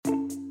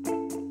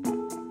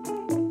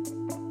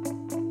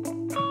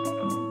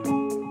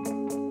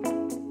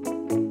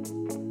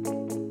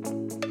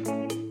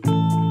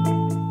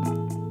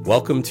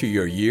Welcome to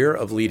your year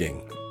of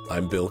leading.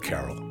 I'm Bill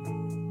Carroll.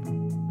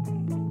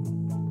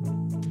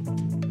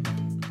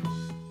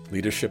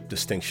 Leadership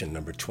distinction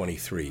number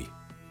 23,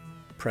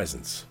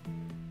 presence.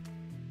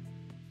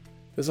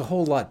 There's a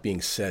whole lot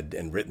being said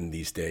and written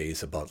these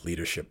days about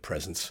leadership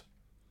presence.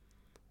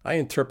 I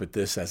interpret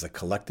this as a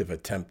collective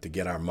attempt to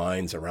get our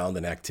minds around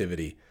an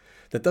activity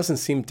that doesn't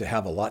seem to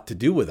have a lot to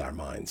do with our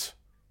minds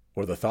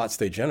or the thoughts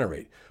they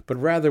generate,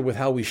 but rather with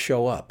how we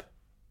show up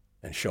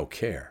and show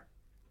care.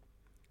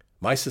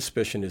 My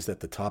suspicion is that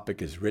the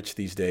topic is rich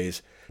these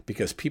days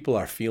because people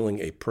are feeling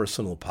a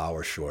personal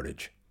power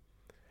shortage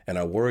and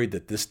are worried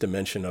that this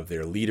dimension of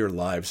their leader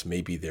lives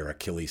may be their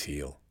Achilles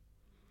heel.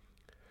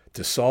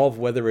 To solve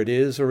whether it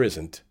is or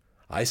isn't,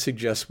 I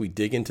suggest we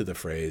dig into the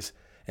phrase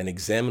and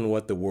examine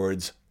what the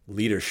words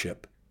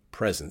leadership,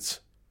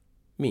 presence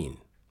mean.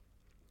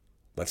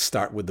 Let's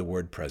start with the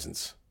word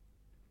presence.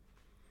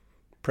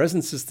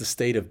 Presence is the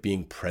state of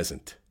being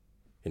present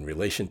in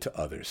relation to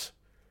others.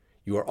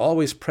 You are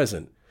always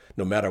present,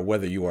 no matter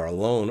whether you are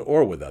alone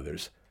or with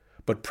others,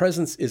 but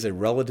presence is a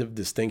relative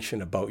distinction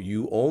about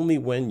you only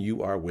when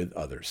you are with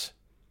others.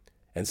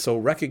 And so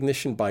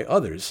recognition by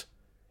others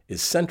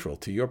is central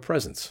to your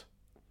presence.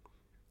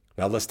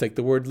 Now let's take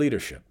the word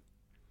leadership.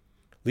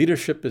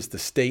 Leadership is the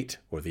state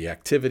or the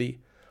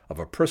activity of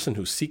a person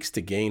who seeks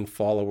to gain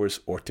followers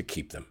or to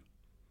keep them.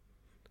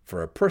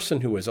 For a person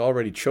who has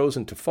already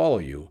chosen to follow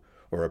you,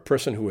 or a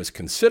person who is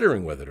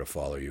considering whether to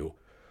follow you,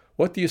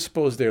 what do you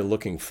suppose they're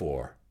looking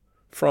for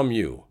from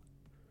you,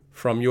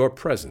 from your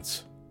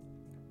presence?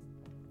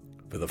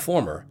 For the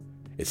former,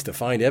 it's to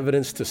find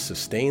evidence to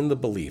sustain the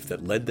belief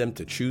that led them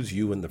to choose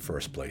you in the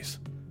first place.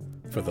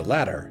 For the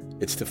latter,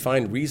 it's to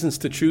find reasons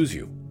to choose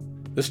you.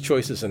 This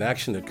choice is an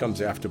action that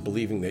comes after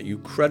believing that you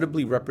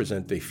credibly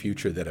represent a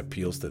future that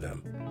appeals to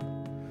them.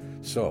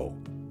 So,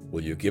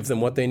 will you give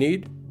them what they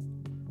need?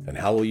 And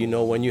how will you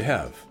know when you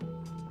have?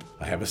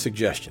 I have a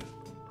suggestion.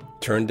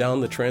 Turn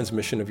down the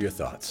transmission of your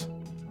thoughts.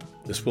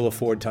 This will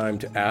afford time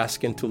to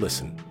ask and to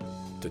listen,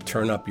 to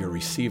turn up your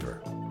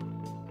receiver.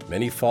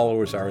 Many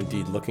followers are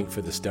indeed looking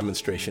for this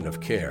demonstration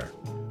of care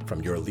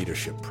from your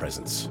leadership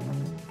presence.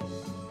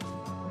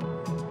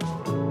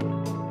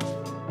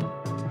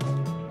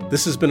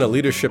 This has been a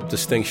leadership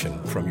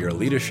distinction from your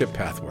Leadership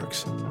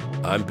Pathworks.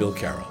 I'm Bill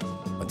Carroll.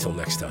 Until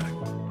next time.